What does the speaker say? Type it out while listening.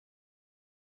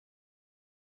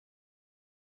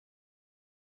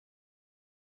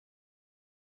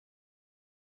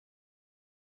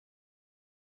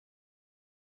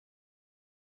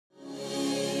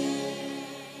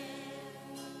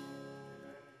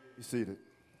Be seated.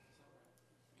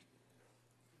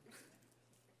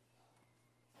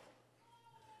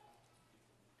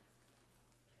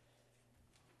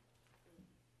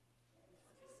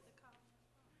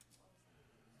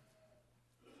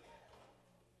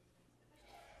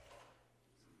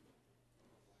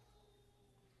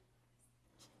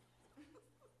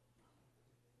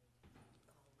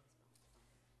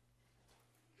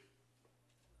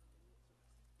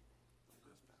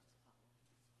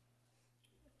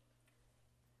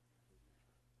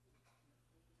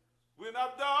 When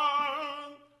I've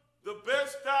done the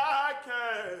best I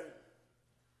can,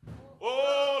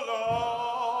 oh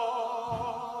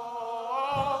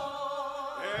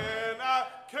Lord, and I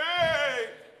can't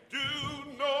do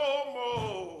no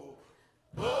more,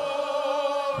 oh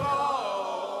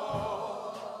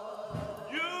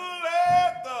Lord, you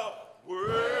let the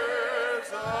words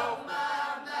of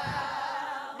my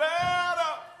mouth,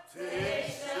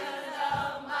 meditation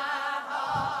of my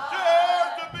heart,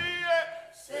 just to be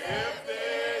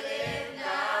accepted.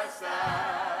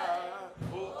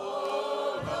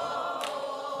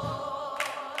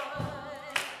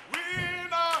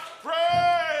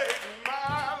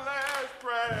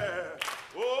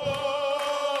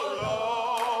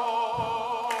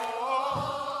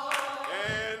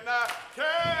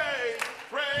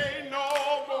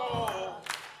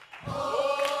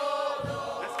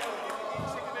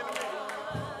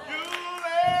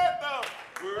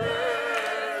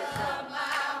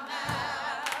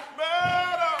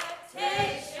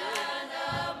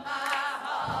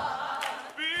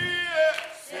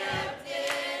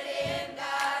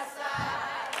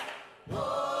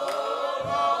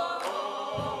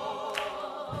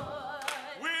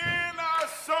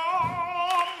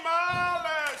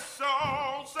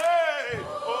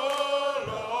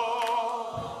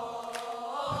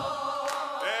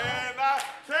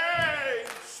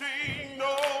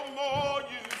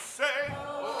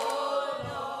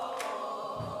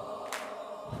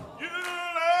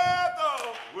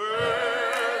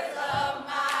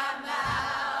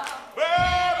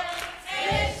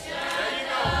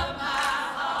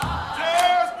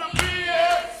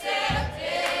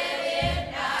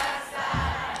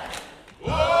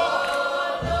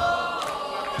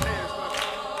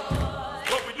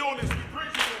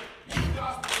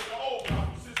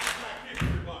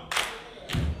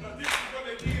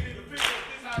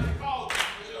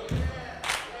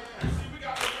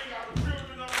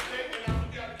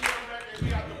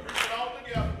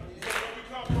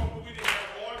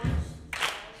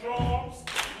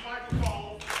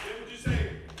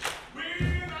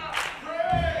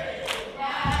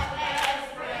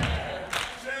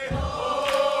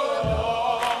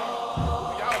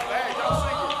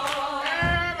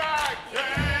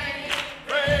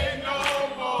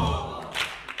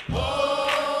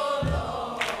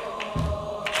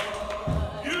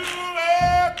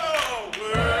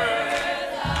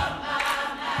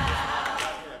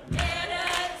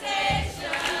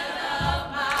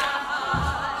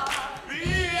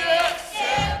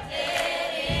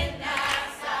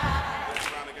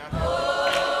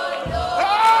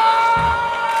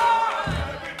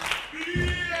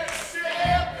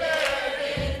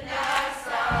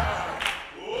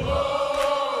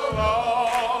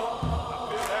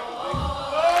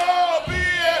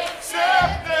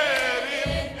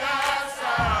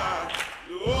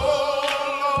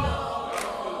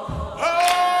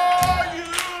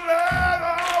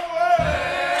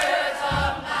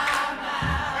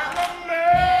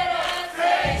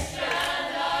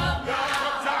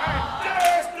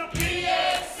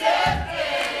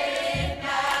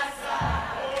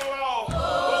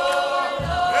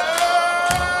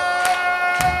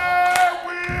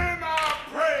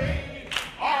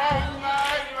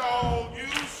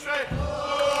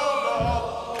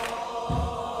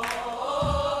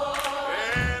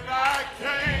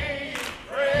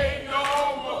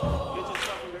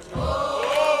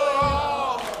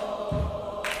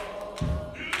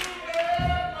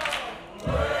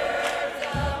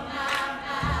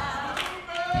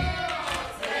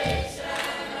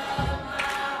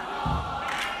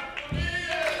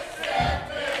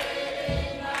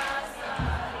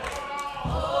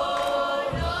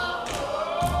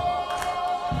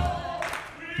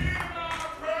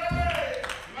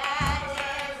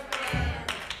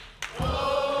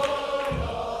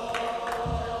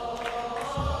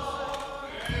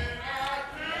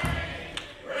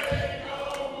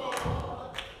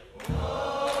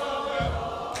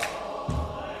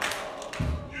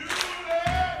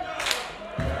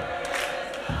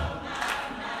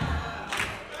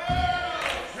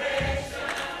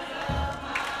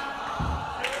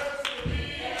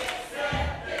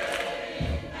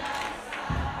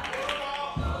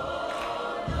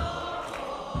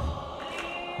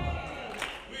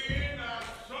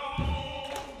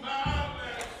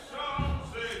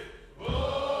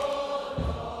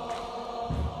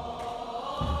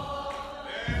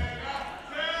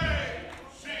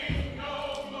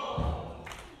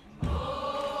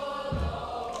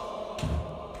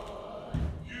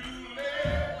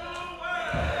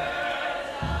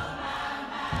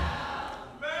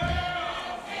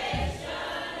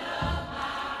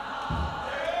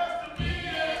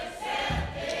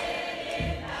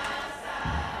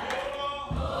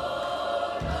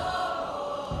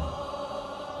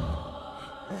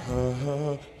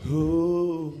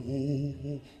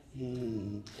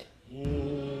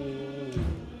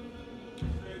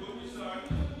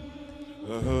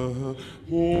 You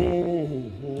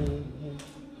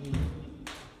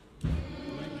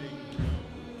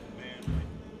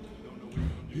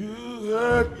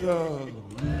had the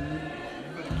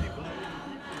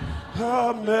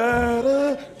our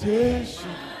meditation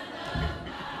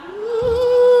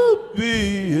will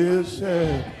be his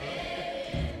hand.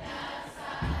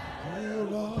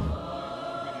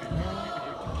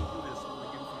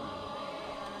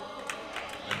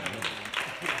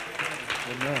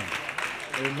 Amen.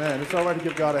 Amen. It's all right to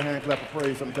give God a hand clap of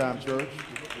praise sometime, church.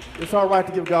 It's all right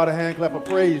to give God a hand clap of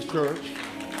praise, church.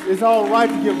 It's all right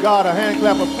to give God a hand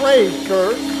clap of praise,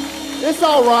 church. It's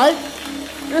all right.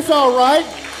 It's all right.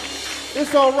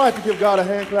 It's all right to give God a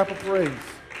hand clap of praise.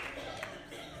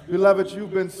 Beloved,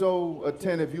 you've been so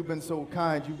attentive. You've been so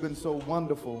kind. You've been so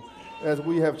wonderful as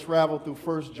we have traveled through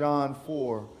 1 John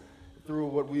 4 through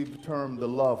what we've termed the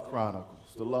Love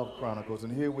Chronicles. The Love Chronicles.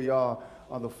 And here we are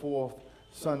on the 4th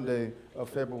Sunday of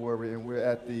February, and we're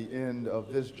at the end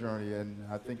of this journey. And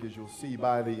I think as you'll see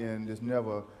by the end, there's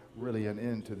never really an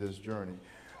end to this journey.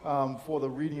 For the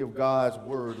reading of God's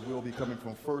Word, we'll be coming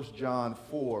from 1 John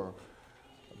 4,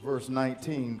 verse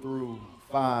 19 through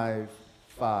 5:5.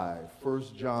 1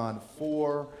 John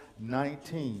 4,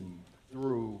 19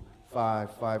 through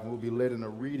 5:5. We'll be led in a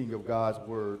reading of God's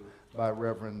Word by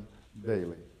Reverend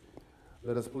Bailey.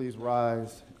 Let us please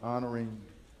rise, honoring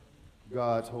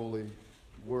God's holy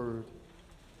Word.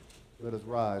 Let us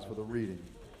rise for the reading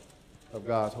of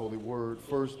God's holy Word.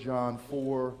 1 John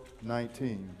 4,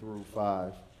 19 through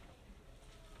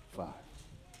 5:5.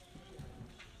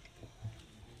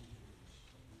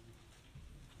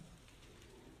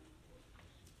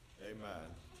 Amen.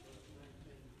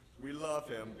 We love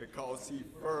him because he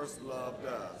first loved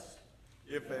us.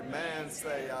 If a man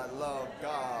say, I love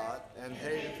God, and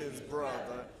hateth his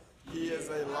brother, he is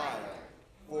a liar.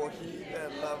 For he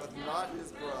that loveth not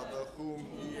his brother whom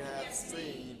he hath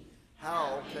seen,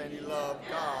 how can he love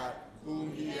God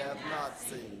whom he hath not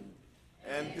seen?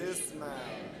 And this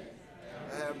man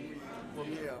have we from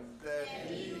him, that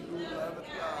he who loveth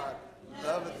God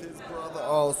loveth his brother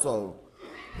also.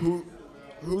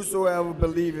 Whosoever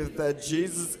believeth that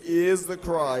Jesus is the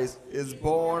Christ is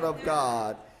born of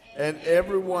God, and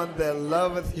everyone that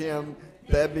loveth him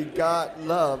that begot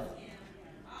love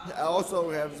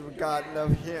also has begotten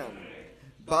of him.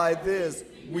 By this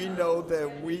we know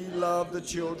that we love the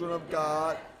children of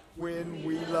God, when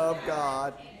we love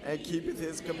God and keepeth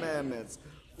his commandments.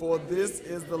 For this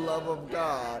is the love of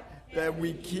God, that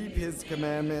we keep his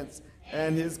commandments,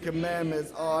 and his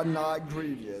commandments are not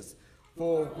grievous.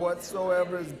 For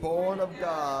whatsoever is born of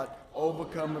God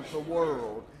overcometh the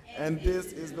world, and this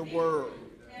is the word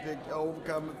that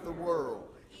overcometh the world,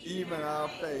 even our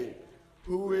faith.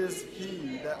 Who is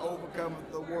he that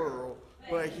overcometh the world,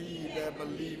 but he that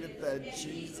believeth that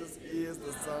Jesus is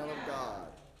the Son of God?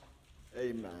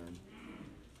 Amen.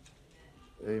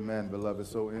 Amen, beloved.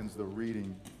 So ends the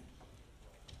reading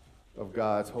of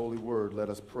God's holy word. Let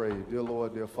us pray. Dear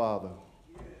Lord, dear Father,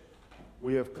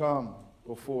 we have come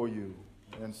before you,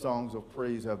 and songs of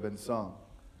praise have been sung.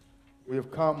 We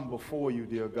have come before you,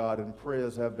 dear God, and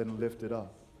prayers have been lifted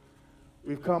up.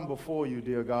 We've come before you,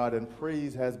 dear God, and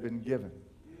praise has been given.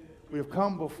 We have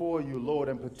come before you, Lord,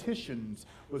 and petitions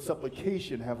with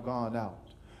supplication have gone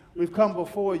out. We've come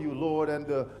before you, Lord, and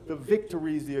the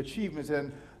victories, the achievements,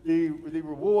 and the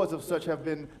rewards of such have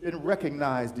been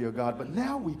recognized, dear God. But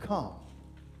now we come.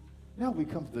 Now we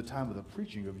come to the time of the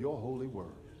preaching of your holy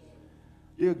word.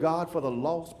 Dear God, for the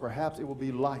lost, perhaps it will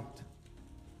be light.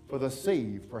 For the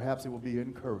saved, perhaps it will be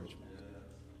encouragement.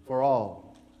 For all,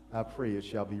 I pray it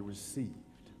shall be received.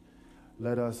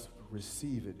 Let us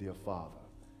receive it, dear Father,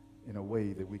 in a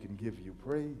way that we can give you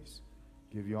praise,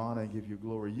 give you honor, and give you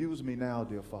glory. Use me now,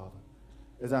 dear Father.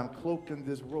 As I'm cloaked in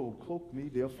this robe, cloak me,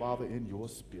 dear Father, in your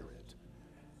spirit.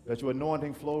 Let your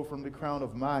anointing flow from the crown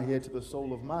of my head to the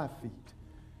sole of my feet.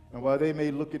 And while they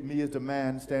may look at me as the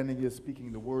man standing here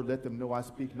speaking the word, let them know I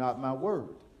speak not my word,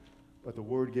 but the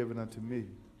word given unto me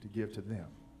to give to them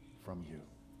from you.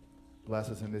 Bless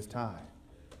us in this time.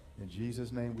 In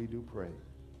Jesus' name we do pray.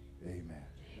 Amen.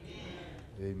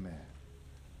 Amen.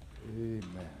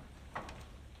 Amen.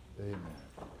 Amen.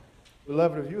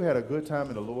 Beloved, have you had a good time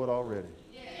in the Lord already?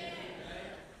 Yes.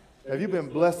 Have you been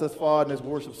blessed thus far in this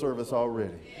worship service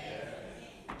already? Yes.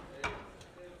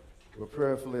 Well,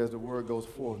 prayerfully, as the word goes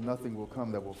forth, nothing will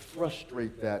come that will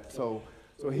frustrate that. So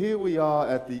here we are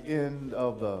at the end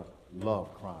of the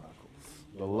Love Chronicles.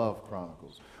 The Love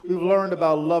Chronicles. We've learned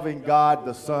about loving God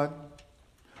the Son.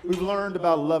 We've learned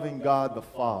about loving God the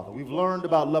Father. We've learned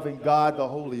about loving God the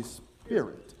Holy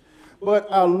Spirit.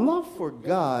 But our love for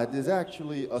God is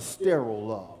actually a sterile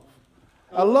love.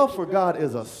 Our love for God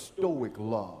is a stoic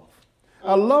love.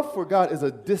 Our love for God is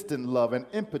a distant love, an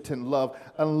impotent love,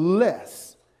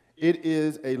 unless it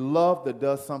is a love that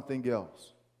does something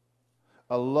else.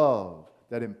 A love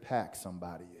that impacts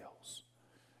somebody else.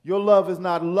 Your love is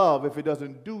not love if it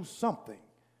doesn't do something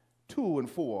to and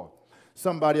for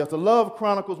somebody else. The love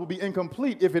chronicles will be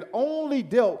incomplete if it only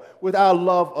dealt with our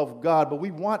love of God, but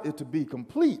we want it to be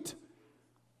complete.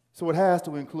 So it has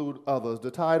to include others.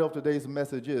 The title of today's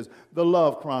message is The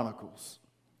Love Chronicles.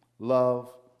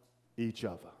 Love each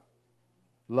other.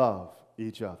 Love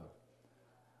each other.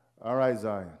 All right,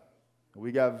 Zion.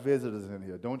 We got visitors in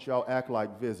here. Don't y'all act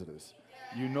like visitors.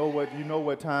 You know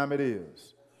what time it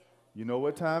is. You know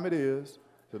what time it is.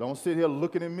 So don't sit here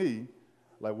looking at me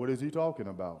like, what is he talking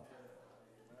about?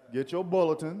 Get your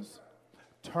bulletins.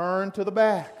 Turn to the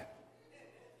back.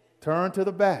 Turn to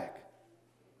the back.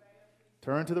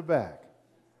 Turn to the back.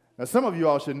 Now, some of you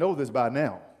all should know this by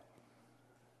now.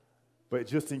 But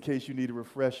just in case you need to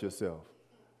refresh yourself.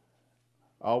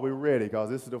 Are we ready? Because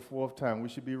this is the fourth time. We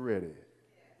should be ready.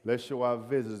 Let's show our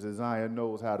visitors that Zion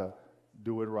knows how to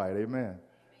do it right. Amen.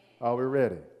 Are we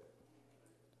ready?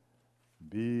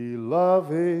 Beloved,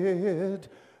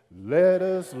 let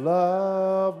us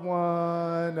love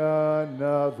one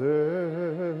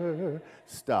another.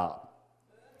 Stop.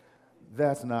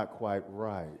 That's not quite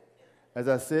right. As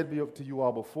I said to you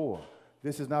all before,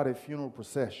 this is not a funeral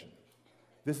procession.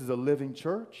 This is a living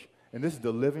church, and this is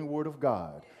the living word of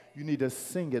God. You need to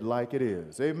sing it like it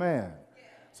is. Amen.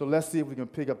 So let's see if we can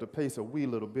pick up the pace a wee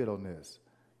little bit on this.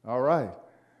 All right.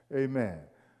 Amen.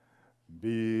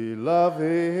 Beloved,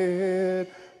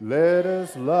 let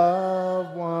us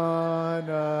love one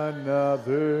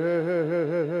another.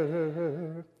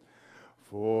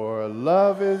 For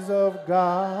love is of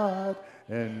God,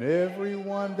 and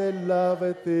everyone that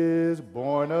loveth is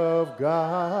born of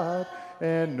God,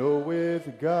 and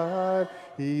knoweth God.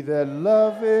 He that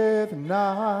loveth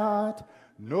not,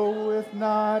 knoweth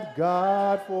not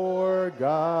God, for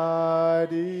God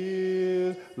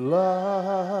is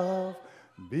love.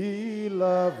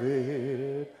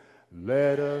 Beloved,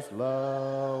 let us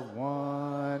love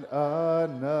one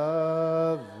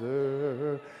another.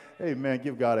 Amen.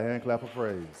 Give God a hand clap of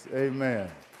praise. Amen.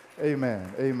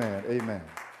 Amen. Amen. Amen.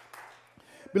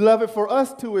 Beloved, for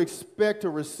us to expect to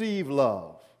receive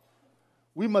love,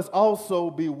 we must also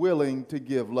be willing to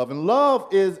give love. And love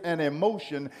is an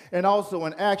emotion and also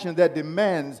an action that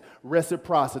demands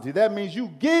reciprocity. That means you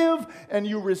give and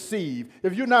you receive.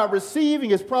 If you're not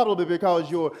receiving, it's probably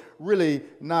because you're really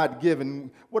not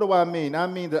giving. What do I mean? I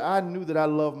mean that I knew that I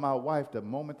loved my wife the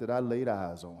moment that I laid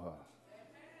eyes on her.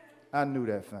 I knew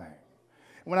that thing.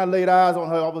 When I laid eyes on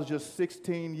her, I was just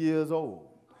 16 years old.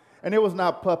 And it was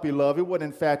not puppy love. It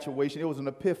wasn't infatuation. It was an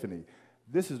epiphany.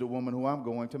 This is the woman who I'm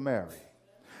going to marry.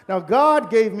 Now,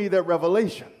 God gave me that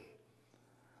revelation,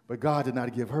 but God did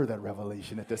not give her that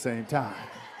revelation at the same time.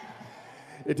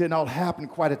 It did not happen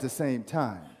quite at the same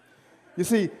time. You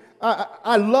see,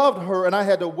 I loved her, and I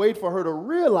had to wait for her to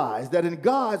realize that in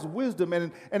God's wisdom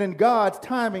and in God's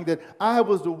timing that I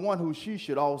was the one who she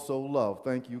should also love.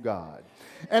 Thank you, God.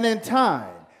 And in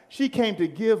time, she came to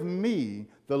give me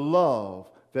the love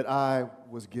that I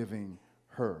was giving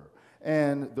her.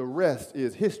 And the rest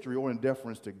is history, or in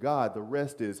deference to God, the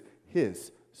rest is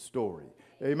his story.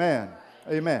 Amen.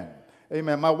 Amen.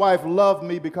 Amen. My wife loved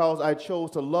me because I chose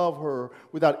to love her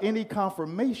without any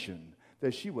confirmation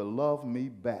that she would love me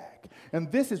back.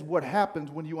 And this is what happens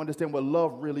when you understand what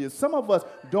love really is. Some of us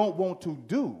don't want to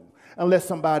do unless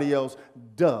somebody else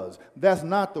does. That's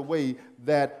not the way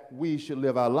that we should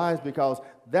live our lives, because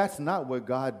that's not what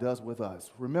God does with us.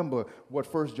 Remember what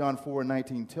 1 John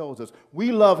 4:19 tells us.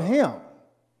 We love him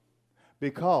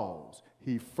because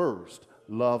he first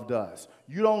loved us.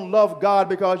 You don't love God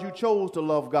because you chose to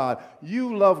love God.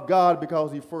 You love God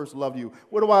because he first loved you.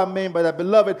 What do I mean by that?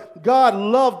 Beloved, God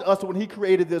loved us when he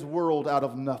created this world out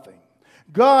of nothing.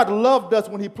 God loved us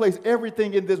when he placed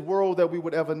everything in this world that we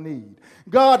would ever need.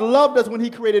 God loved us when he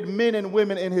created men and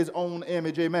women in his own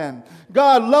image. Amen.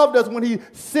 God loved us when he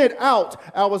sent out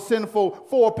our sinful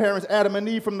foreparents, Adam and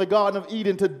Eve, from the Garden of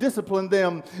Eden to discipline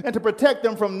them and to protect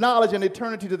them from knowledge and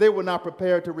eternity that they were not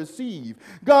prepared to receive.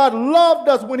 God loved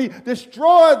us when he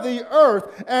destroyed the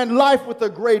earth and life with a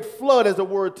great flood, as the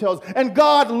word tells. And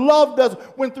God loved us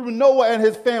when through Noah and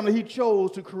his family he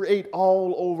chose to create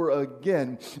all over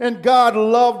again. And God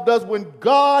loved us when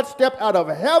God stepped out of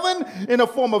heaven in the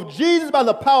form of Jesus by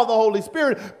the power of the Holy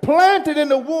Spirit, planted in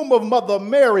the womb of Mother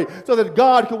Mary so that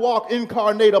God could walk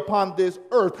incarnate upon this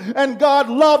earth. And God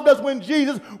loved us when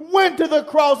Jesus went to the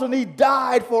cross and he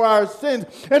died for our sins.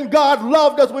 And God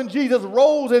loved us when Jesus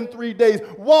rose in 3 days,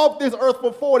 walked this earth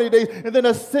for 40 days, and then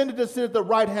ascended to sit at the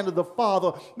right hand of the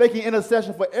Father, making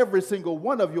intercession for every single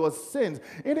one of your sins.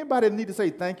 Anybody need to say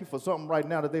thank you for something right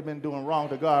now that they've been doing wrong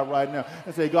to God right now?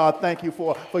 And say, God, thank you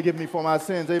for forgiving me for my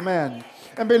sins. Amen.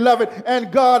 And beloved,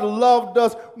 and God loved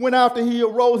us when after he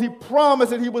arose, he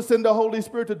promised that he would send the Holy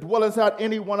Spirit to dwell inside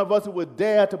any one of us who would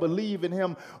dare to believe in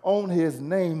him on his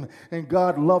name. And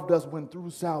God loved us when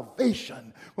through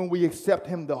salvation, when we accept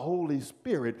him, the Holy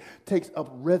Spirit takes up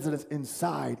residence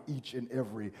inside each and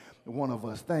every one of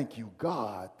us. Thank you,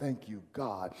 God. Thank you,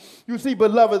 God. You see,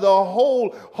 beloved, the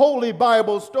whole Holy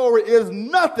Bible story is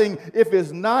nothing if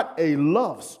it's not a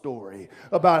love story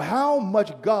about how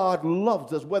much God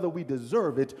loves us, whether we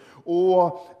deserve it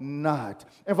or not.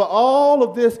 And for all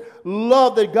of this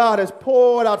love that God has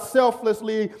poured out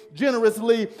selflessly,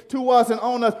 generously to us and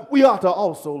on us, we ought to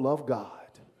also love God.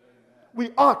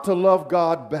 We ought to love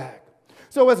God back.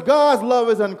 So as God's love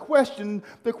is unquestioned,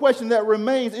 the question that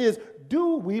remains is,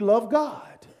 do we love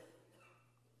God?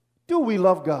 Do we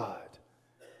love God?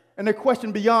 And the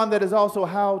question beyond that is also,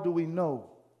 how do we know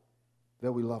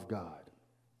that we love God?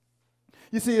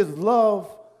 You see, is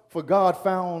love for God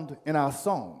found in our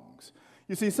songs?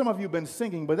 You see, some of you have been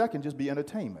singing, but that can just be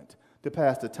entertainment to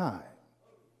pass the time.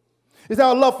 Is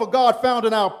our love for God found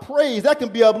in our praise? That can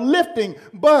be uplifting,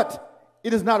 but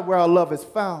it is not where our love is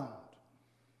found.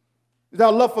 Is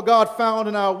our love for God found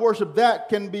in our worship? That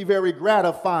can be very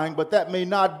gratifying, but that may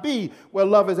not be where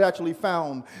love is actually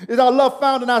found. Is our love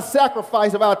found in our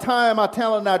sacrifice of our time, our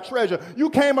talent, and our treasure? You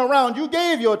came around, you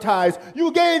gave your tithes, you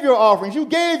gave your offerings, you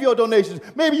gave your donations.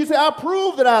 Maybe you say, I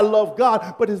prove that I love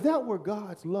God, but is that where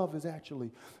God's love is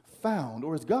actually found?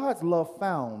 Or is God's love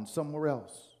found somewhere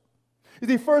else? You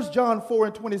see, 1 John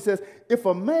 4:20 says, if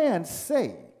a man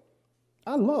say,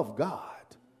 I love God,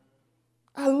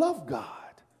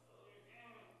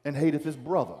 and hateth his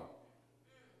brother,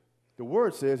 the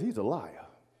word says he's a liar.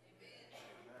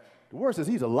 The word says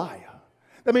he's a liar.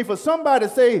 That means for somebody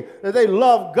to say that they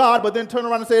love God but then turn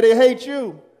around and say they hate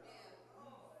you,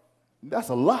 that's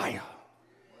a liar.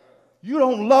 You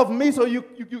don't love me, so you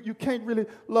can't really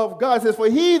love God. It says, for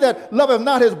he that loveth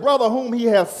not his brother whom he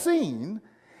hath seen,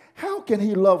 how can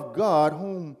he love God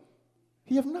whom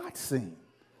he hath not seen?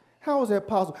 How is that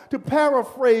possible? To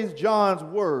paraphrase John's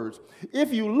words,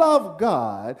 if you love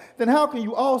God, then how can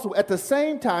you also at the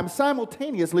same time,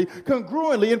 simultaneously,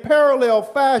 congruently, in parallel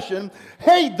fashion,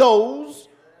 hate those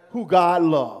who God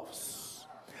loves?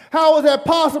 How is that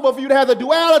possible for you to have the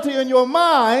duality in your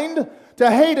mind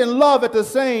to hate and love at the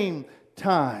same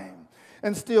time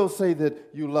and still say that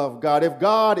you love God? If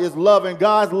God is love and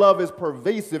God's love is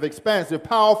pervasive, expansive,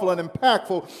 powerful, and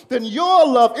impactful, then your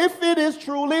love, if it is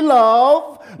truly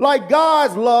love, like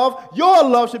God's love, your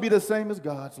love should be the same as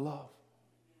God's love.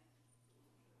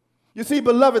 You see,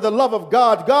 beloved, the love of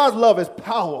God, God's love is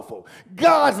powerful.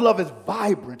 God's love is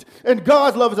vibrant. And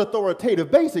God's love is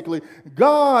authoritative. Basically,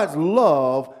 God's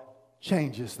love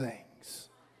changes things.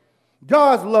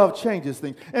 God's love changes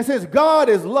things. And since God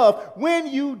is love, when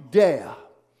you dare,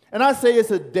 and I say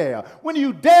it's a dare, when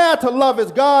you dare to love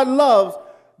as God loves,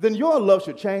 then your love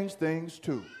should change things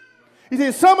too. You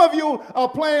see, some of you are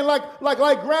playing like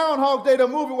Groundhog Day, the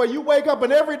movie where you wake up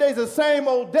and every day's the same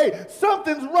old day.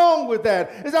 Something's wrong with that.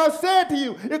 As I've said to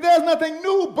you, if there's nothing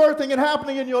new birthing and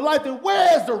happening in your life, then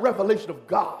where's the revelation of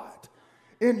God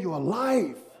in your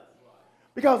life?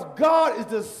 Because God is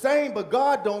the same, but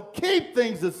God don't keep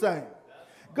things the same.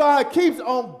 God keeps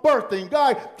on birthing.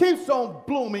 God keeps on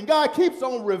blooming. God keeps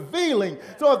on revealing.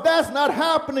 So if that's not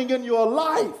happening in your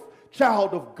life,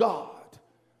 child of God,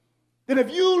 then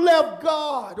if you left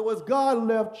God, or has God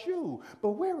left you?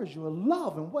 But where is your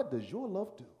love, and what does your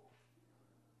love do?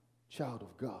 Child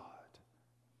of God.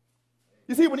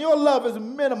 You see, when your love is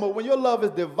minimal, when your love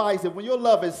is divisive, when your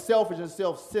love is selfish and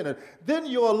self-centered, then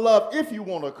your love, if you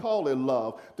want to call it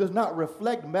love, does not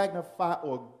reflect, magnify,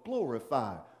 or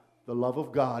glorify the love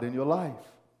of God in your life.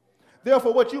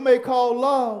 Therefore, what you may call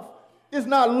love is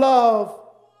not love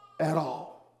at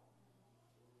all.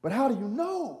 But how do you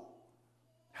know?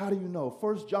 How do you know?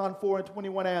 1 John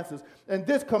 4:21 answers, and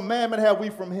this commandment have we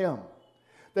from him,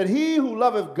 that he who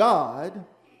loveth God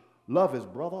love his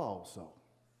brother also.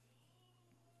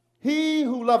 He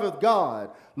who loveth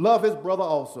God, love his brother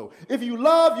also. If you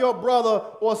love your brother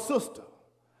or sister,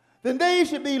 then they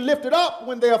should be lifted up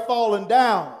when they are fallen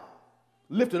down,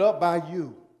 lifted up by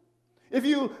you. If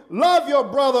you love your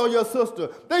brother or your sister,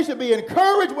 they should be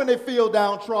encouraged when they feel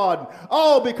downtrodden.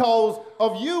 All because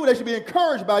of you, they should be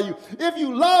encouraged by you. If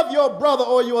you love your brother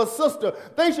or your sister,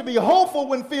 they should be hopeful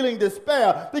when feeling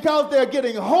despair because they're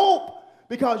getting hope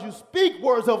because you speak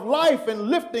words of life and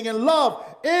lifting and love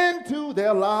into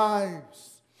their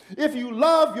lives. If you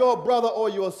love your brother or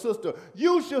your sister,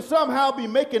 you should somehow be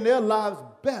making their lives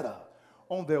better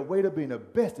on their way to being the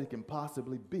best it can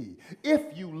possibly be.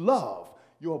 If you love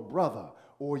your brother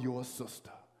or your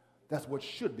sister, that's what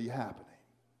should be happening.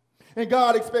 And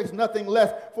God expects nothing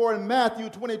less. For in Matthew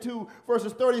 22,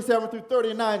 verses 37 through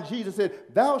 39, Jesus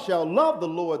said, "Thou shalt love the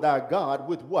Lord thy God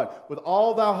with what? With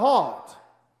all thy heart,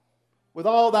 with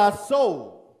all thy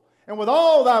soul, and with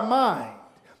all thy mind.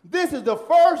 This is the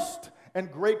first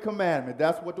and great commandment."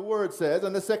 That's what the word says.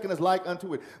 And the second is like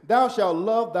unto it. "Thou shalt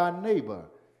love thy neighbor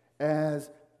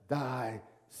as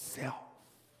thyself."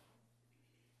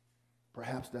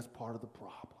 Perhaps that's part of the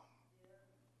problem.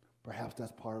 Perhaps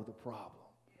that's part of the problem.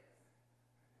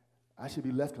 I should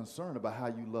be less concerned about how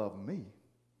you love me.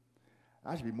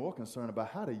 I should be more concerned about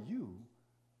how do you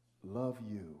love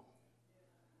you.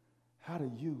 How do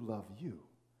you love you?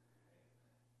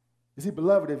 You see,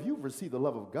 beloved, if you've received the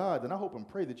love of God, then I hope and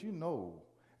pray that you know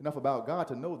enough about God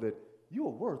to know that you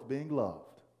are worth being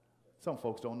loved. Some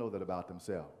folks don't know that about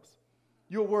themselves.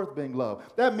 You're worth being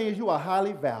loved. That means you are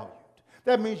highly valued.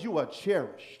 That means you are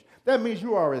cherished. That means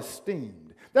you are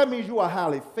esteemed. That means you are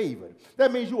highly favored.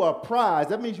 That means you are prized.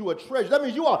 That means you are treasured. That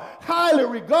means you are highly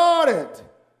regarded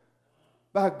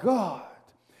by God.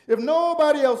 If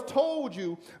nobody else told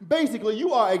you, basically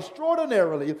you are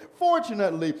extraordinarily,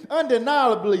 fortunately,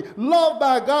 undeniably loved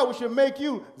by God, which should make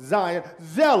you, Zion,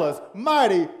 zealous,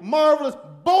 mighty, marvelous,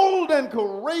 bold, and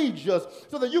courageous,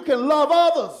 so that you can love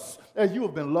others as you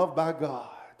have been loved by God.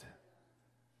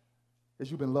 As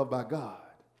you've been loved by God.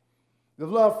 The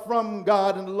love from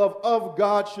God and the love of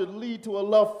God should lead to a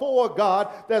love for God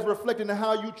that's reflected in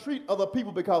how you treat other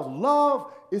people, because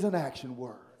love is an action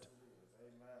word.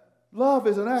 Love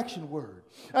is an action word.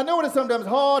 I know it's sometimes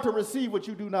hard to receive what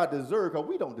you do not deserve, because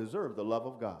we don't deserve the love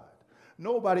of God.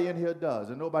 Nobody in here does,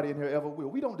 and nobody in here ever will.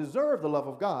 We don't deserve the love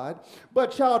of God, but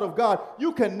child of God,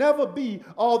 you can never be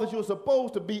all that you're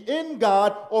supposed to be in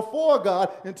God or for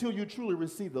God until you truly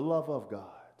receive the love of God.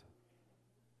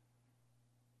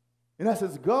 In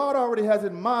essence, God already has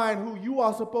in mind who you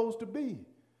are supposed to be.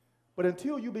 But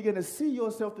until you begin to see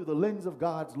yourself through the lens of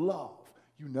God's love,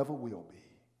 you never will be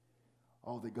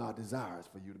all that God desires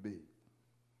for you to be.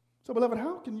 So, beloved,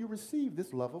 how can you receive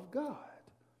this love of God?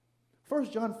 1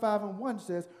 John 5:1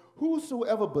 says,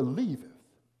 "Whosoever believeth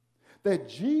that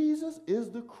Jesus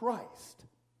is the Christ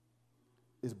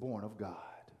is born of God."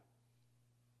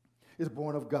 Is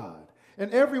born of God.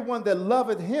 "And everyone that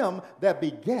loveth him that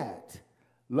begat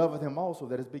loveth him also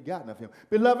that is begotten of him."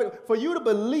 Beloved, for you to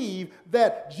believe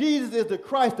that Jesus is the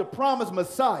Christ, the promised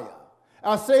Messiah,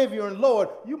 our Savior and Lord,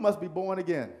 you must be born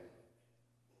again.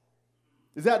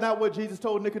 Is that not what Jesus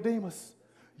told Nicodemus?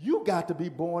 You got to be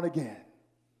born again.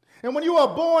 And when you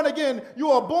are born again,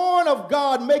 you are born of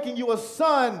God, making you a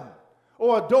son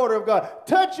or a daughter of God.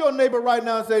 Touch your neighbor right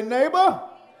now and say, "Neighbor,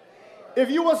 if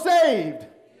you were saved,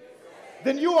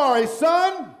 then you are a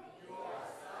son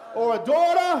or a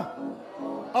daughter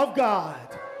of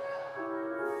God."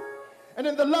 And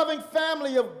in the loving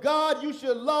family of God, you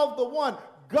should love the one,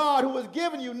 God, who has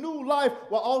given you new life,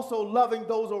 while also loving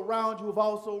those around you who have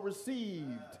also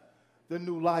received the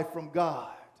new life from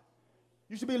God.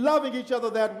 You should be loving each other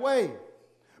that way.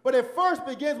 But it first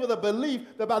begins with a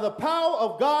belief that by the power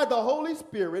of God the Holy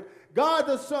Spirit, God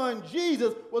the Son,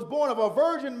 Jesus, was born of a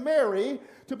Virgin Mary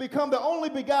to become the only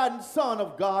begotten Son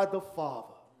of God the Father.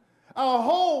 Our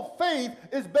whole faith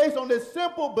is based on this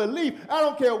simple belief. I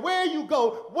don't care where you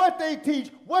go, what they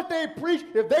teach, what they preach.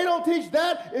 If they don't teach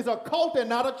that, it's a cult and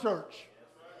not a church.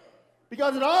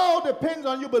 Because it all depends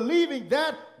on you believing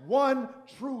that one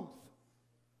truth.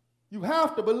 You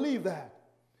have to believe that.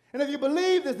 And if you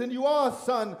believe this, then you are a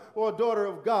son or a daughter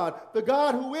of God. The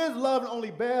God who is love only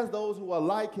bears those who are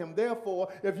like him. Therefore,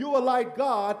 if you are like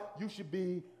God, you should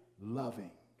be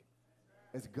loving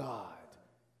as God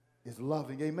is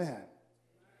loving. Amen.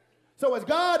 So as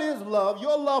God is love,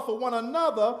 your love for one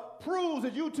another proves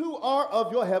that you too are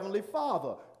of your heavenly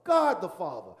Father, God the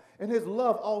Father, and his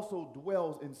love also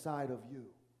dwells inside of you.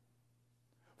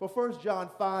 For 1 John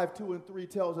 5:2-3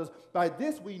 tells us, "By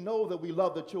this we know that we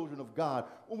love the children of God,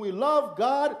 when we love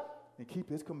God and keep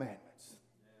his commandments."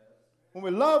 When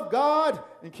we love God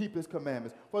and keep his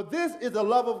commandments. For this is the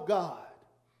love of God,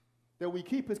 that we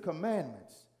keep his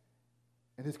commandments,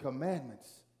 and his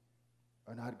commandments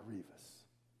are not grievous.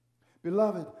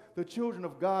 Beloved, the children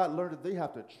of God learn that they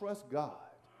have to trust God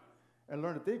and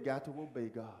learn that they've got to obey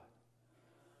God.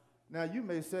 Now, you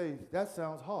may say, that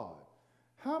sounds hard.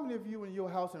 How many of you in your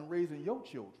house and raising your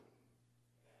children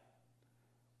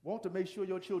want to make sure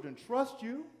your children trust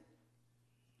you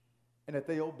and that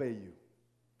they obey you?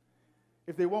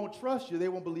 If they won't trust you, they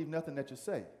won't believe nothing that you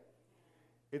say.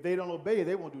 If they don't obey you,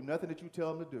 they won't do nothing that you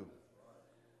tell them to do.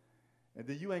 And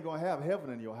then you ain't going to have heaven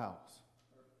in your house.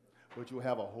 But you'll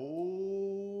have a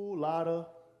whole lot of,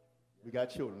 we got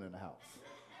children in the house.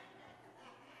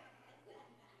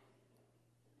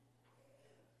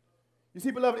 You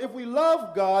see, beloved, if we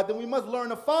love God, then we must learn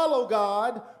to follow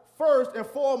God first and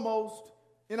foremost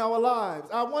in our lives.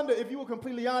 I wonder if you were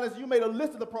completely honest, you made a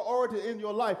list of the priorities in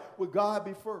your life. Would God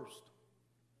be first?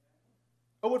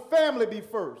 Or would family be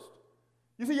first?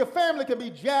 You see, your family can be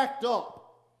jacked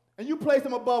up, and you place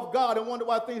them above God and wonder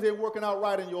why things ain't working out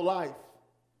right in your life.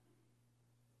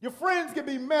 Your friends can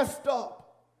be messed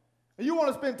up, and you want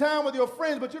to spend time with your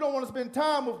friends, but you don't want to spend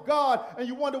time with God, and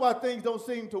you wonder why things don't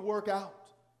seem to work out.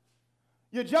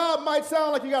 Your job might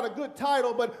sound like you got a good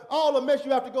title, but all the mess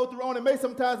you have to go through on it may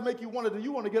sometimes make you want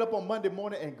to get up on Monday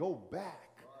morning and go back.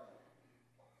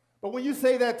 But when you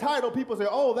say that title, people say,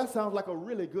 oh, that sounds like a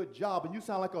really good job, and you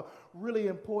sound like a really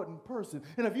important person.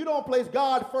 And if you don't place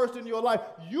God first in your life,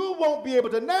 you won't be able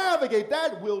to navigate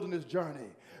that wilderness journey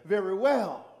very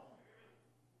well.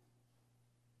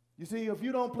 You see, if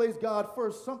you don't place God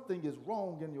first, something is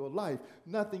wrong in your life.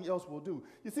 Nothing else will do.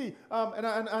 You see, and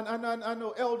I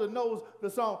know Elder knows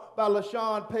the song by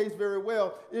LaShawn Pace very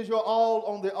well, Is Your All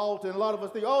on the Altar? And a lot of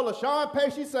us think, oh, LaShawn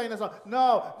Pace, she's saying that song.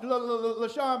 No,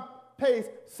 LaShawn Pace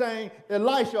sang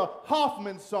Elisha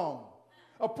Hoffman's song,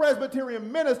 a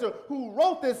Presbyterian minister who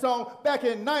wrote this song back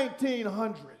in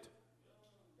 1900.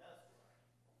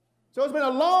 So it's been a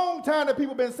long time that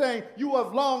people have been saying, you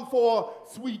have longed for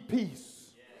sweet peace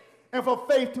and for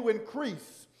faith to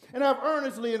increase, and have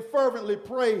earnestly and fervently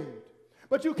prayed.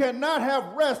 But you cannot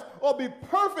have rest or be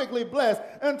perfectly blessed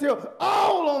until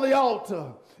all on the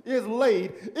altar is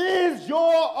laid. Is your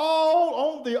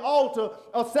all on the altar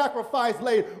of sacrifice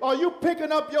laid? Are you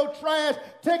picking up your trash,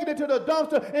 taking it to the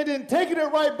dumpster, and then taking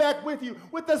it right back with you,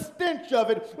 with the stench of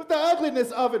it, with the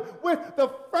ugliness of it, with the,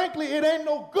 frankly, it ain't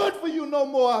no good for you no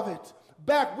more of it,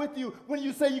 back with you when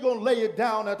you say you're going to lay it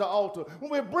down at the altar?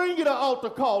 When we bring you the altar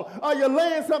call, are you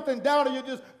laying something down, or you're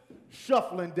just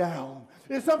shuffling down?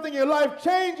 Is something in your life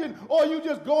changing, or are you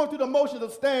just going through the motions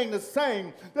of staying the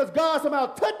same? Does God somehow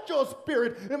touch your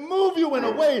spirit and move you in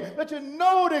a way that you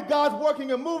know that God's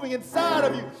working and moving inside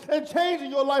of you and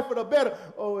changing your life for the better?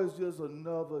 Oh, it's just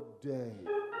another day.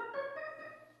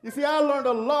 You see, I learned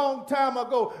a long time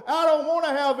ago, I don't want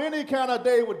to have any kind of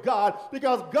day with God,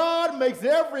 because God makes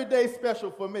every day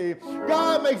special for me.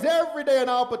 God makes every day an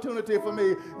opportunity for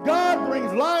me. God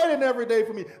brings light in every day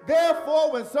for me.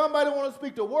 Therefore, when somebody wants to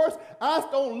speak the worst, I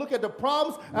don't look at the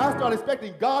problems. I start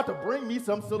expecting God to bring me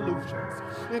some solutions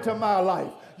into my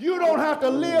life. You don't have to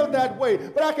live that way,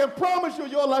 but I can promise you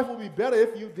your life will be better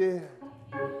if you did.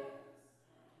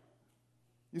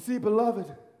 You see,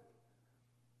 beloved,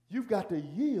 you've got to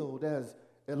yield, as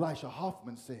Elisha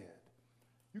Hoffman said.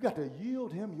 You got to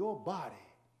yield him your body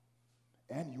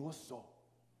and your soul.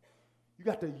 You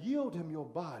got to yield him your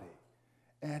body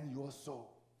and your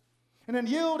soul. And in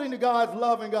yielding to God's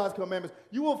love and God's commandments,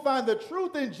 you will find the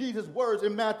truth in Jesus' words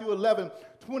in Matthew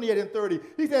 11:28 and 30.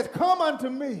 He says, come unto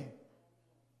me,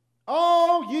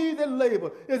 all ye that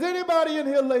labor. Is anybody in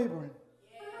here laboring?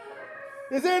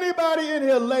 Is anybody in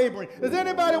here laboring? Does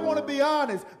anybody want to be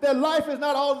honest that life is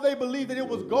not all they believe that it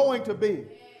was going to be?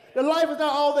 That life is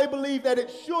not all they believe that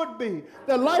it should be.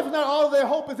 That life is not all their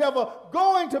hope is ever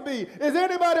going to be. Is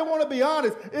anybody want to be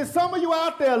honest? Is some of you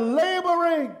out there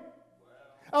laboring?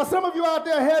 Are some of you out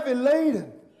there heavy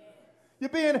laden?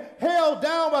 You're being held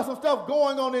down by some stuff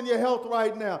going on in your health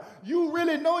right now. You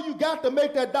really know you got to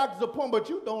make that doctor's appointment, but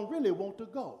you don't really want to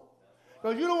go,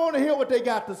 because you don't want to hear what they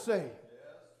got to say.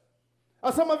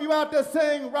 Are some of you out there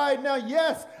saying right now,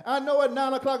 yes, I know at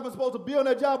 9 o'clock I'm supposed to be on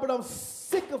that job, but I'm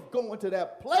sick of going to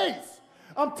that place.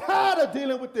 I'm tired of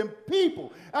dealing with them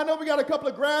people. I know we got a couple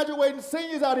of graduating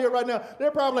seniors out here right now. They're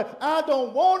probably like, I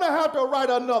don't want to have to write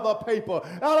another paper.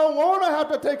 I don't want to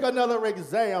have to take another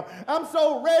exam. I'm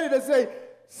so ready to say,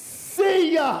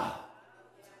 see ya.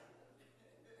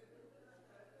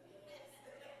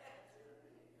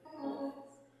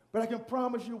 But I can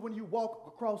promise you, when you walk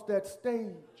across that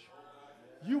stage,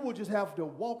 you will just have to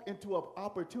walk into an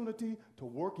opportunity to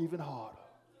work even harder,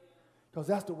 because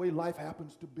that's the way life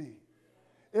happens to be.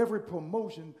 Every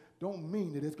promotion don't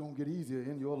mean that it's going to get easier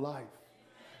in your life.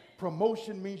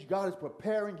 Promotion means God is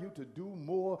preparing you to do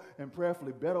more and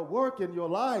prayerfully better work in your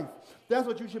life. That's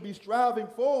what you should be striving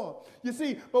for. You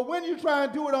see, but when you try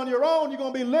and do it on your own, you're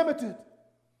going to be limited.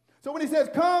 So when he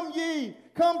says, come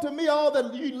to me, all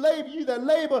that you that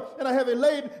labor and are heavy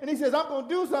laden, and he says, I'm going to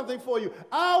do something for you.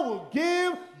 I will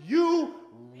give you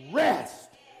rest.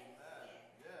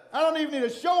 I don't even need a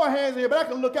show of hands here, but I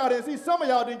can look out and see some of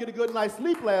y'all didn't get a good night's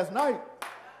sleep last night.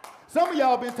 Some of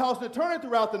y'all been tossing and turning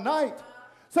throughout the night.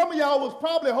 Some of y'all was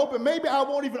probably hoping maybe I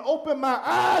won't even open my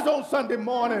eyes on Sunday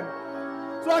morning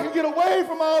so I can get away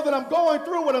from all that I'm going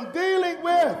through, what I'm dealing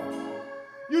with.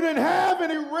 You didn't have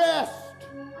any rest.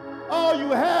 All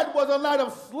you had was a night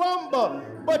of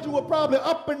slumber, but you were probably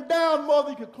up and down more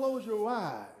than you could close your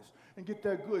eyes and get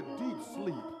that good deep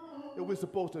sleep that we're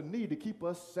supposed to need to keep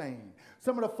us sane.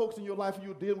 Some of the folks in your life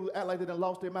you're dealing with act like they done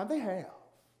lost their mind. They have.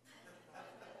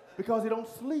 Because they don't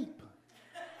sleep.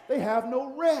 They have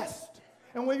no rest.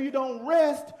 And when you don't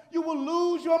rest, you will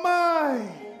lose your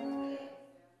mind.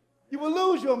 You will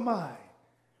lose your mind.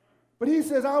 But he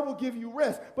says, I will give you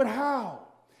rest. But how?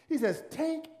 He says,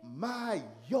 take my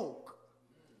yoke.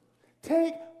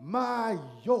 Take my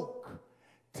yoke.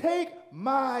 Take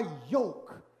my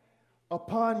yoke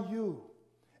upon you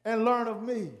and learn of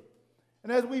me.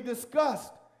 And as we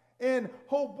discussed in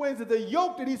Hope Wednesday, the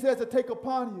yoke that he says to take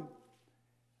upon you,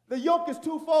 the yoke is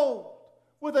twofold.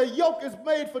 With a yoke is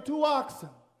made for two oxen,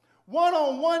 one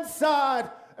on one side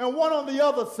and one on the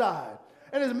other side.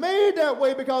 And it's made that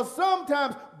way because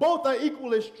sometimes both are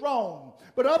equally strong,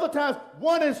 but other times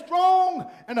one is strong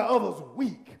and the other's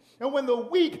weak. And when the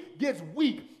weak gets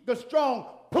weak, the strong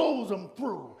pulls them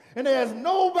through. And there's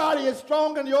nobody as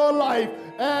strong in your life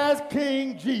as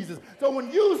King Jesus. So when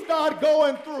you start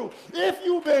going through, if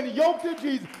you've been yoked to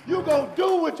Jesus, you're going to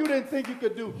do what you didn't think you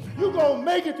could do. You're going to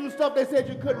make it through stuff they said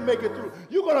you couldn't make it through.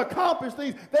 You're going to accomplish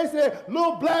things. They said,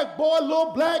 little black boy,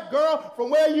 little black girl,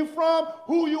 from where you from,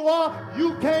 who you are,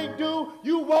 you can't do,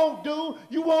 you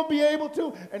won't be able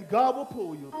to, and God will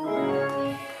pull you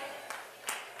through.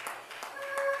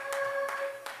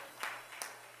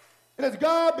 And as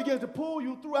God begins to pull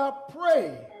you through, I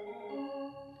pray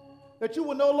that you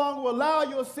will no longer allow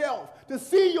yourself to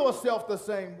see yourself the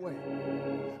same way.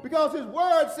 Because his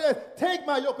word says, take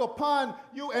my yoke upon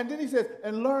you, and then he says,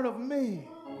 and learn of me.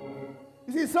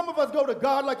 You see, some of us go to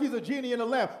God like he's a genie in a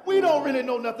lamp. We don't really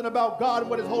know nothing about God and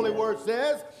what his holy word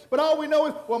says, but all we know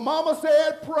is, well, mama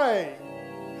said pray.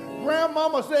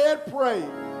 Grandmama said pray.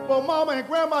 Well, mama and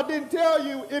grandma didn't tell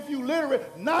you, if you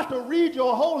literate, not to read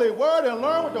your holy word and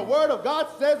learn what the word of God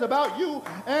says about you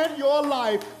and your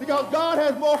life, because God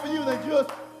has more for you than just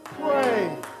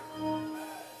pray.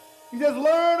 He says,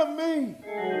 learn of me.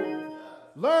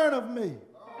 Learn of me.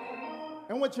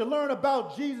 And what you learn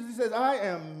about Jesus, he says, I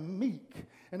am meek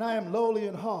and I am lowly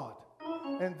in heart.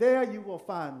 And there you will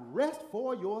find rest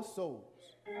for your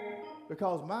souls,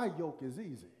 because my yoke is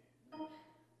easy.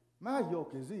 My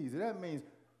yoke is easy. That means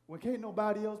when can't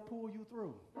nobody else pull you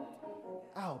through,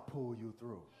 I'll pull you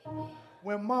through.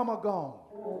 When mama gone,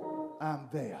 I'm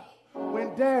there.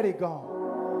 When daddy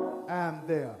gone, I'm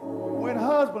there. When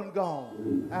husband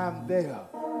gone, I'm there.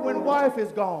 When wife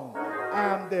is gone,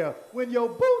 I'm there. When your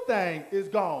boo thing is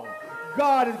gone,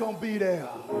 God is going to be there.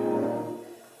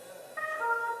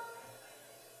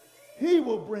 He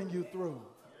will bring you through.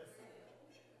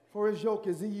 For his yoke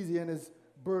is easy and his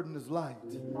burden is light.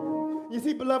 You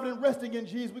see, beloved, in resting in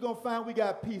Jesus, we're going to find we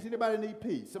got peace. Anybody need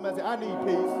peace? Somebody say, I need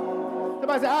peace.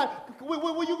 Somebody say,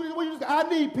 I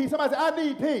need peace. Somebody say, I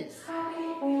need peace.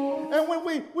 And when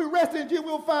we rest in Jesus,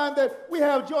 we'll find that we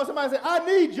have joy. Somebody say, I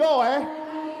need joy.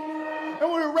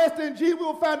 And when we rest in Jesus,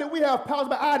 we'll find that we have power.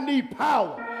 Somebody, I need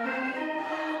power.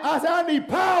 I say, I need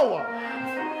power.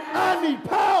 I need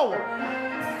power.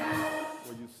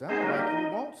 Well, you sound like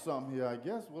you want some here, I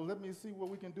guess. Well, let me see what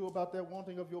we can do about that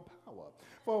wanting of your power.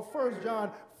 For 1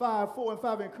 John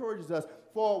 5:4-5 encourages us,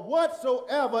 for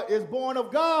whatsoever is born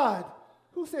of God.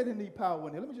 Who said they need power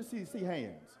in here? Let me just see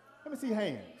hands. Let me see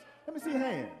hands. Let me see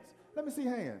hands. Let me see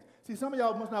hands. See, some of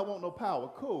y'all must not want no power.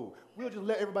 Cool. We'll just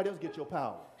let everybody else get your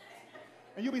power.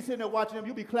 And you'll be sitting there watching them.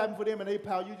 You'll be clapping for them and their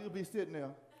power. You'll be sitting there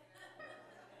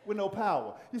with no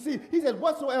power. You see, he says,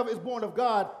 whatsoever is born of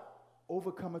God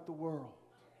overcometh the world.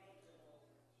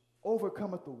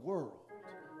 Overcometh the world.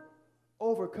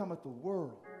 Overcometh the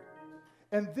world.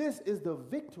 And this is the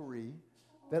victory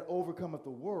that overcometh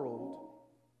the world,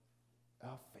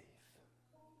 our faith.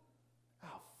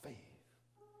 Our faith.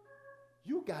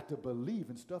 You got to believe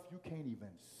in stuff you can't even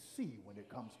see when it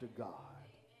comes to God.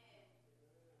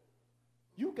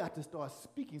 You got to start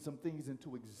speaking some things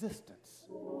into existence.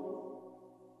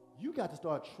 You you got to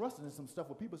start trusting in some stuff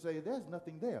where people say there's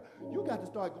nothing there. You got to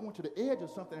start going to the edge of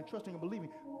something and trusting and believing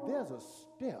there's a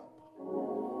step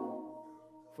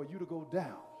for you to go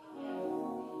down.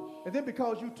 And then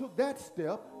because you took that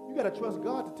step, you got to trust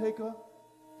God to take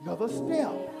another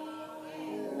step.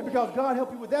 And because God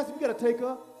helped you with that, so you got to take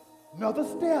another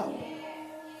step.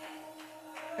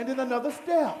 And then another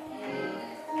step.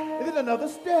 And then another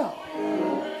step.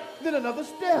 And then another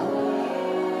step.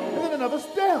 And then another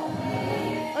step.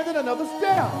 And then another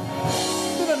step.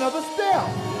 And then another step.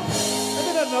 And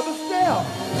then another step.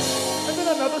 And then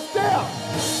another step.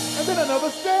 And then another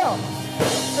step.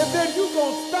 And then you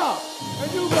gonna stop.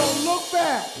 And you gonna look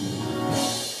back.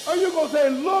 Or you gonna say,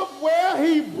 look where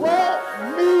he brought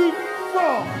me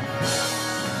from.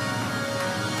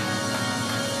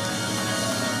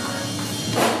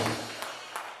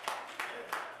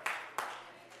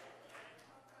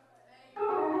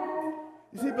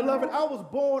 You see, beloved, I was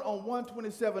born on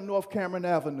 127 North Cameron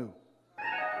Avenue.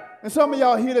 And some of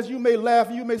y'all hear this, you may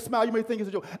laugh, you may smile, you may think it's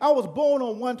a joke. I was born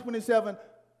on 127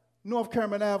 North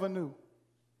Cameron Avenue.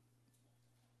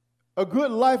 A good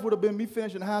life would have been me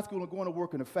finishing high school and going to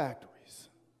work in the factories.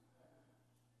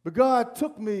 But God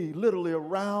took me literally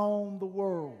around the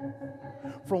world.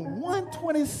 From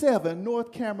 127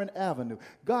 North Cameron Avenue,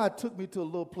 God took me to a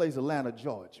little place, Atlanta,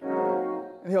 Georgia,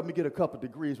 and helped me get a couple of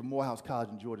degrees from Morehouse College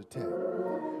in Georgia Tech.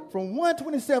 From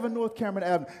 127 North Cameron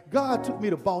Avenue, God took me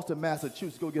to Boston,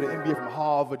 Massachusetts to go get an MBA from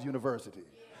Harvard University.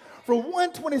 From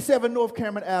 127 North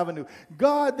Cameron Avenue,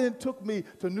 God then took me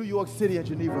to New York City and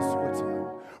Geneva, Switzerland.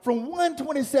 From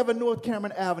 127 North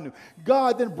Cameron Avenue,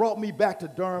 God then brought me back to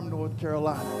Durham, North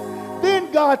Carolina.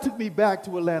 Then God took me back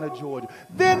to Atlanta, Georgia.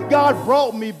 Then God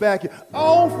brought me back here,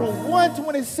 all from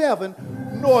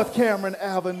 127 North Cameron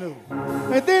Avenue.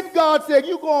 And then God said,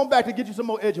 you go on back to get you some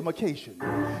more education.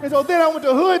 And so then I went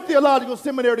to Hood Theological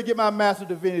Seminary to get my Master's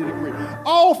Divinity degree,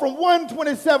 all from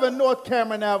 127 North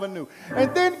Cameron Avenue.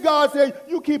 And then God said,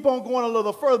 you keep on going a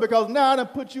little further because now I done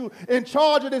put you in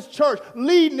charge of this church,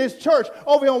 leading this church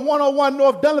over here on 101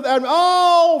 North Dunlap Avenue,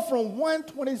 all from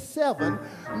 127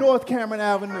 North Cameron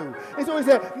Avenue. And so he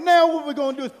said, now what we're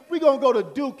going to do is we're going to go to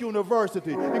Duke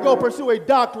University and go pursue a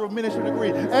Doctor of Ministry degree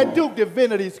at Duke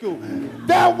Divinity School.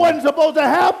 That wasn't supposed to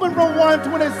happen from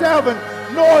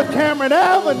 127 North Cameron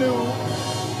Avenue.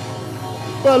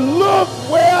 But look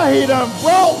where he done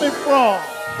brought me from.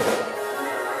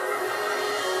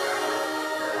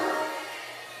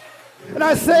 And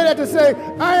I say that to say,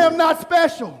 I am not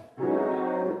special,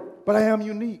 but I am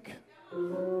unique.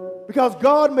 Because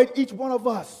God made each one of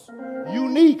us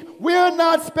unique. We're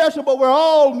not special, but we're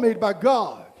all made by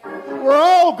God. We're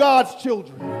all God's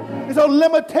children. And so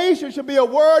limitation should be a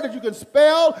word that you can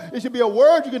spell. It should be a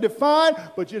word you can define,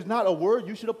 but it's not a word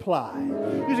you should apply.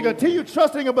 You should continue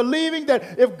trusting and believing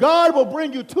that if God will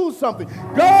bring you to something,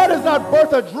 God has not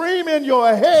birthed a dream in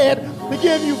your head to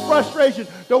give you frustration.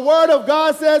 The word of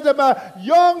God says that my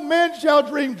young men shall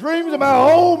dream dreams and my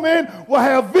old men will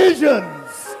have visions.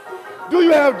 Do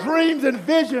you have dreams and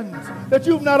visions that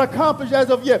you've not accomplished as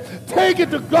of yet? Take it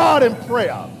to God in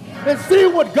prayer and see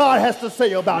what God has to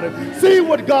say about it. See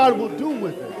what God will do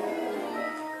with it.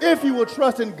 If you will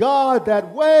trust in God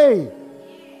that way.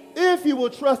 If you will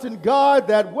trust in God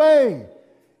that way.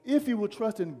 If you will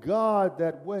trust in God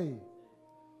that way.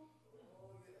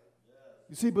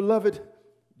 You see, beloved,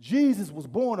 Jesus was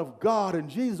born of God and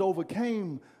Jesus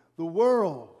overcame the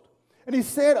world. And he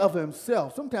said of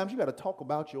himself, sometimes you got to talk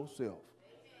about yourself.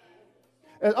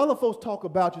 As other folks talk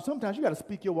about you, sometimes you got to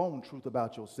speak your own truth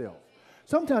about yourself.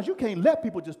 Sometimes you can't let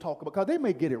people just talk about, because they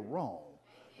may get it wrong.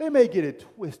 They may get it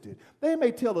twisted. They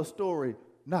may tell a story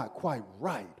not quite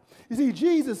right. You see,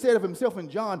 Jesus said of himself in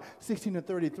John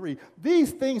 16:33,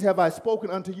 these things have I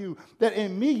spoken unto you, that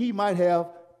in me ye might have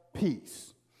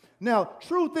peace. Now,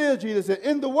 truth is, Jesus said,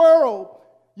 in the world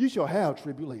you shall have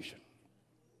tribulation.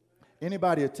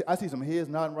 Anybody, I see some heads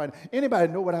nodding right now.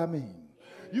 Anybody know what I mean?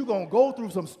 You're going to go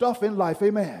through some stuff in life,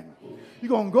 amen. You're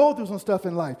going to go through some stuff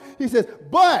in life. He says,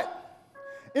 but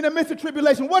in the midst of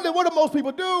tribulation, what do most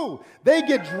people do? They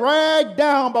get dragged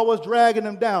down by what's dragging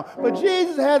them down. But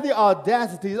Jesus had the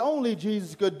audacity only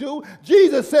Jesus could do.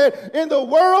 Jesus said, in the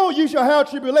world you shall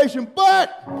have tribulation,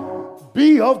 but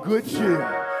be of good cheer.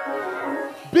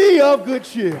 Be of good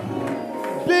cheer.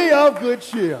 Be of good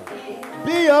cheer.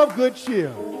 Be of good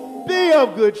cheer. Be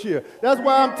of good cheer. That's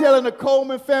why I'm telling the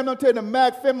Coleman family, I'm telling the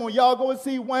Mack family, when y'all go and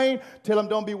see Wayne, tell them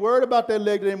don't be worried about that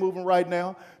leg that ain't moving right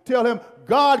now. Tell him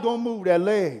God gonna move that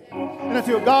leg. And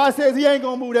until God says he ain't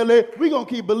gonna move that leg, we gonna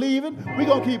keep believing, we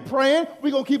gonna keep praying,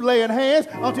 we gonna keep laying hands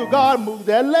until God moves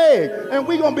that leg. And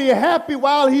we gonna be happy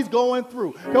while he's going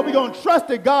through. Because we gonna trust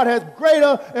that God has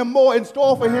greater and more in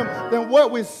store for him than what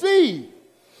we see.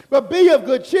 But be of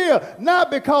good cheer,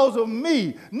 not because of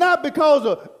me, not because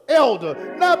of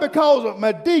elder, not because of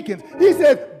my deacons. He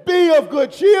says, be of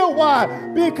good cheer.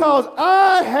 Why? Because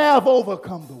I have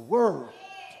overcome the world.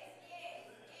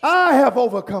 I have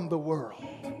overcome the world.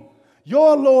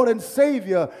 Your Lord and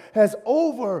Savior has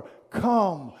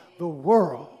overcome the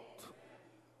world.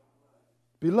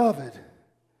 Beloved,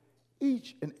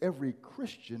 each and every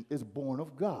Christian is born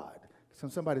of God. Can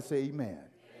somebody say amen? Amen.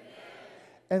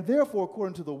 And therefore,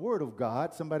 according to the word of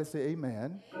God, somebody say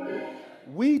amen,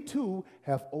 we too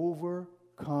have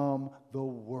overcome the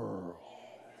world.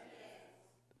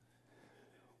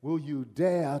 Will you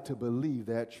dare to believe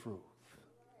that truth?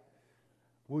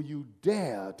 Will you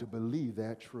dare to believe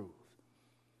that truth?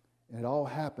 And it all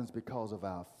happens because of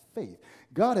our faith.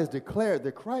 God has declared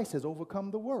that Christ has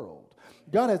overcome the world.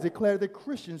 God has declared that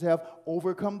Christians have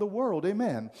overcome the world.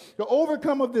 Amen. To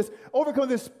overcome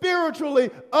this spiritually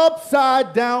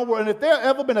upside down world. And if there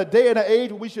ever been a day and an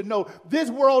age where we should know this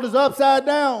world is upside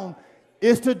down,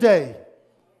 it's today.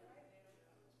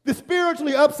 The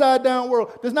spiritually upside down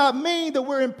world does not mean that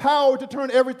we're empowered to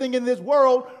turn everything in this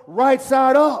world right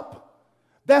side up.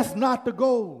 That's not the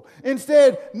goal.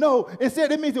 Instead,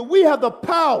 it means that we have the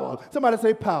power. Somebody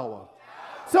say power.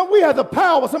 So we have the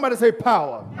power. Somebody say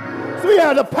power. So we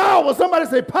have the power. Somebody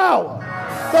say power.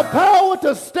 The power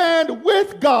to stand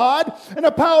with God and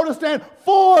the power to stand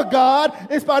for God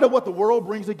in spite of what the world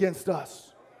brings against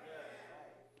us.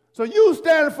 So you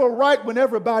stand for right when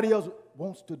everybody else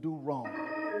wants to do wrong.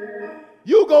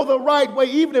 You go the right way,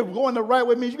 even if going the right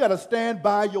way means you got to stand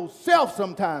by yourself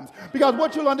sometimes. Because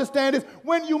what you'll understand is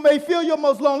when you may feel you're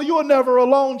most lonely, you are never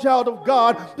alone, child of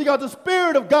God, because the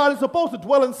Spirit of God is supposed to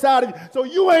dwell inside of you. So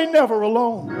you ain't never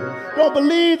alone. Don't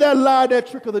believe that lie, that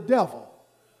trick of the devil.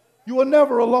 You are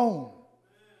never alone.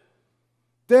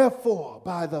 Therefore,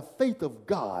 by the faith of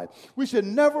God, we should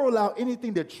never allow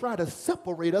anything to try to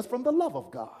separate us from the love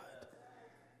of God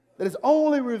that is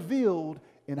only revealed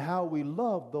in how we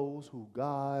love those who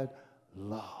God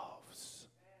loves.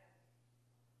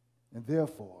 And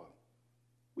therefore,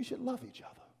 we should love each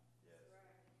other.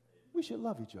 We should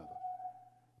love each other.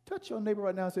 Touch your neighbor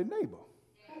right now and say, neighbor,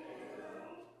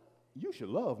 you should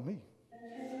love me.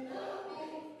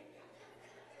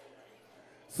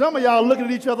 Some of y'all looking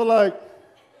at each other like,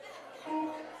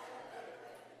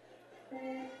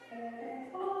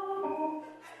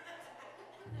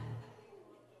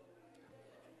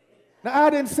 now, I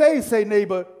didn't say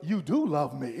neighbor, you do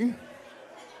love me.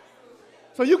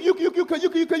 So you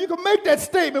can make that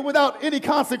statement without any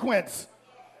consequence.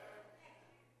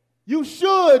 You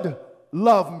should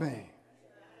love me.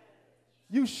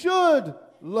 You should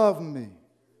love me.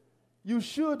 You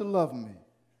should love me.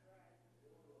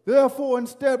 Therefore,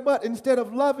 instead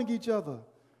of loving each other,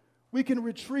 we can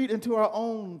retreat into our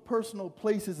own personal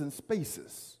places and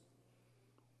spaces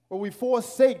where we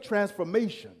forsake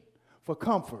transformation for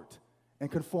comfort and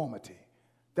conformity.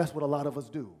 That's what a lot of us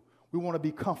do. We want to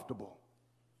be comfortable.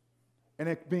 And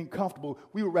in being comfortable,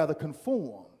 we would rather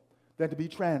conform than to be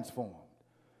transformed.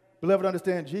 Beloved,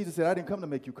 understand, Jesus said, I didn't come to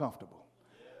make you comfortable.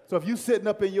 So if you're sitting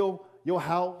up in your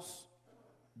house,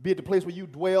 be it the place where you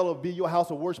dwell or be your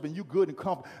house of worship, and you good and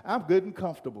comfortable, I'm good and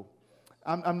comfortable.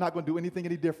 I'm not going to do anything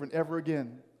any different ever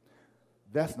again.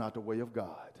 That's not the way of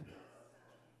God.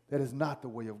 That is not the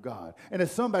way of God. And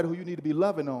there's somebody who you need to be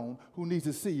loving on who needs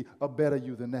to see a better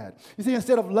you than that. You see,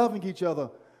 instead of loving each other,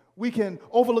 we can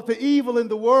overlook the evil in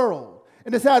the world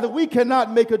and decide that we cannot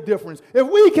make a difference. If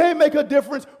we can't make a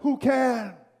difference, who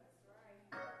can?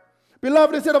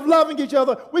 Beloved, instead of loving each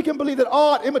other, we can believe that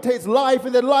art imitates life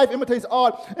and that life imitates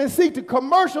art and seek to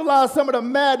commercialize some of the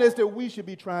madness that we should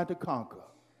be trying to conquer.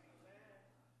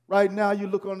 Right now, you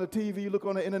look on the TV, you look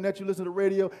on the internet, you listen to the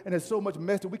radio, and there's so much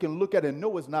mess that we can look at and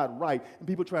know it's not right. And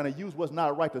people trying to use what's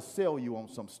not right to sell you on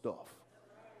some stuff.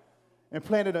 And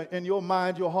plant it in your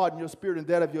mind, your heart, and your spirit, and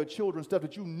that of your children, stuff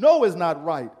that you know is not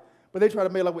right. But they try to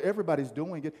make it like, well, everybody's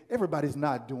doing it. Everybody's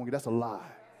not doing it. That's a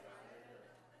lie.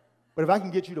 But if I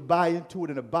can get you to buy into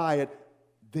it and to buy it,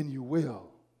 then you will.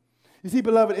 You see,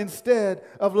 beloved, instead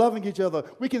of loving each other,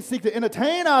 we can seek to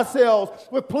entertain ourselves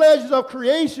with pleasures of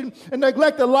creation and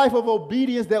neglect the life of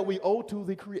obedience that we owe to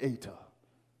the Creator,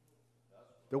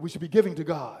 that we should be giving to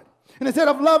God. And instead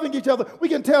of loving each other, we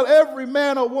can tell every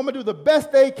man or woman to do the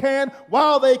best they can,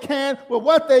 while they can, with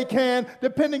what they can,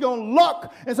 depending on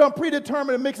luck and some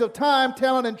predetermined mix of time,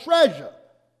 talent, and treasure,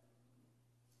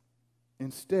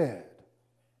 instead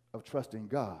of trusting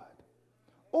God.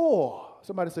 Or,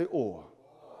 somebody say, or,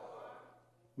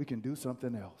 we can do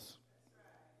something else.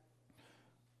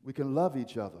 We can love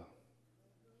each other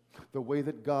the way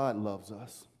that God loves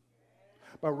us,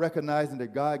 by recognizing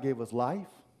that God gave us life,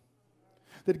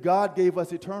 that God gave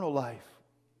us eternal life,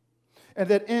 and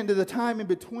that the time in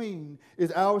between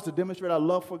is ours to demonstrate our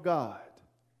love for God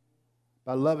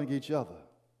by loving each other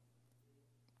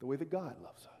the way that God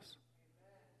loves us.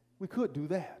 We could do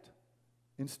that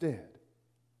instead.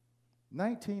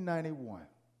 1991,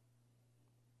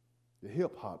 the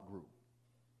hip-hop group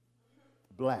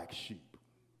Black Sheep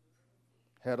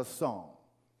had a song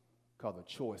called The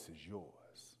Choice Is Yours.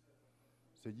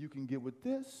 So you can get with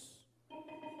this,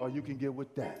 or you can get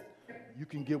with that. You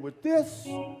can get with this,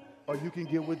 or you can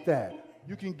get with that.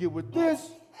 You can get with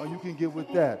this, or you can get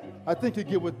with that. I think you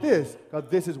get with this, because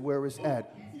this is where it's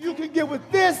at. You can get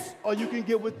with this, or you can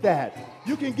get with that.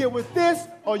 You can get with this,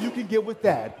 or you can get with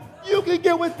that. You can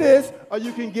get with this, or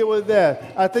you can get with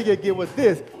that. I think you get with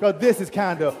this, because this is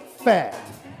kind of fat.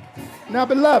 Now,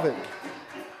 beloved,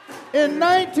 in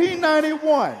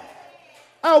 1991,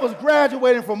 I was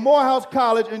graduating from Morehouse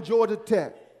College in Georgia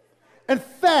Tech. And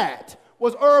fat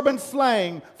was urban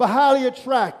slang for highly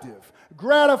attractive,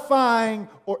 gratifying,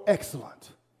 or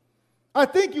excellent. I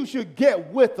think you should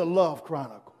get with the Love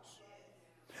Chronicles.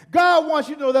 God wants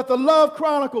you to know that the Love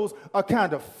Chronicles are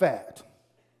kind of fat,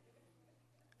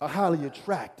 are highly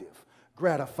attractive,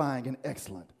 gratifying, and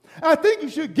excellent. I think you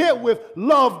should get with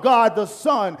Love God the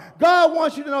Son. God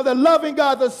wants you to know that loving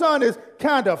God the Son is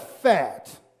kind of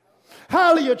fat,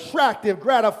 highly attractive,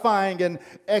 gratifying, and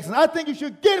excellent. I think you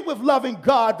should get with loving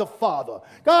God the Father.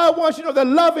 God wants you to know that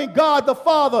loving God the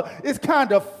Father is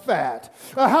kind of fat,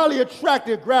 highly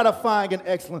attractive, gratifying, and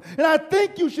excellent. And I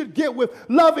think you should get with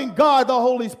loving God the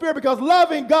Holy Spirit, because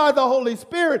loving God the Holy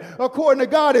Spirit, according to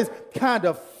God, is kind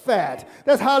of fat.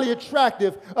 That's highly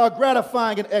attractive,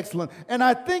 gratifying, and excellent. And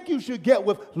I think you should get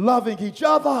with loving each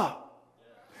other.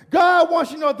 God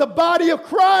wants you to know that the body of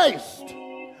Christ,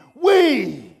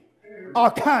 we are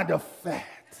kind of fat.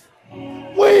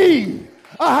 We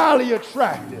are highly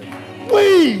attractive.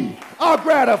 We are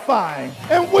gratifying.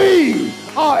 And we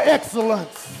are excellent.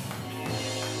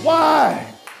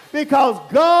 Why? Because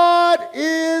God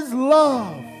is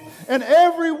love. And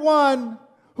everyone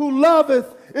who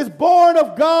loveth is born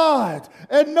of God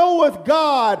and knoweth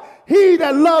God. He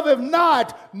that loveth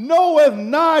not knoweth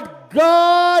not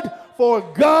God, for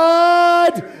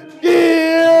God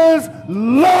is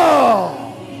love.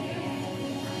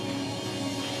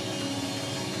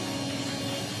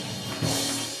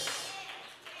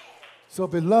 So,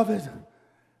 beloved,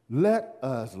 let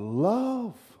us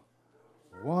love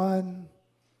one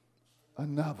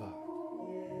another.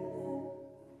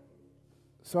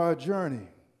 So our journey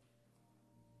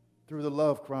through the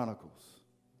Love Chronicles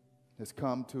has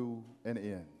come to an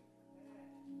end.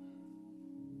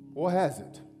 Or has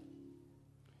it?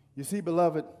 You see,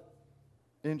 beloved,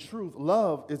 in truth,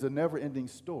 love is a never-ending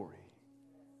story.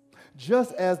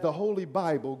 Just as the Holy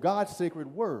Bible, God's sacred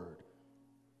word,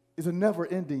 is a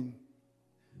never-ending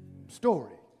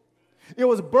story. It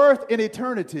was birthed in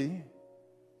eternity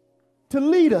to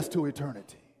lead us to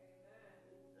eternity.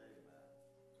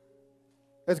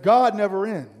 As God never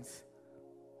ends,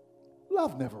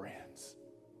 love never ends.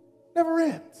 Never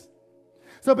ends.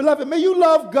 So, beloved, may you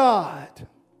love God,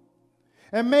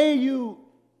 and may you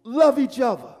love each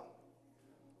other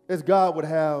as God would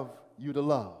have you to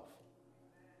love.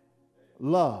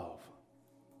 Love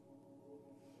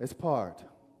is part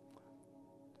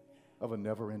of a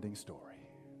never-ending story.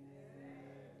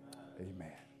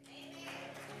 Amen.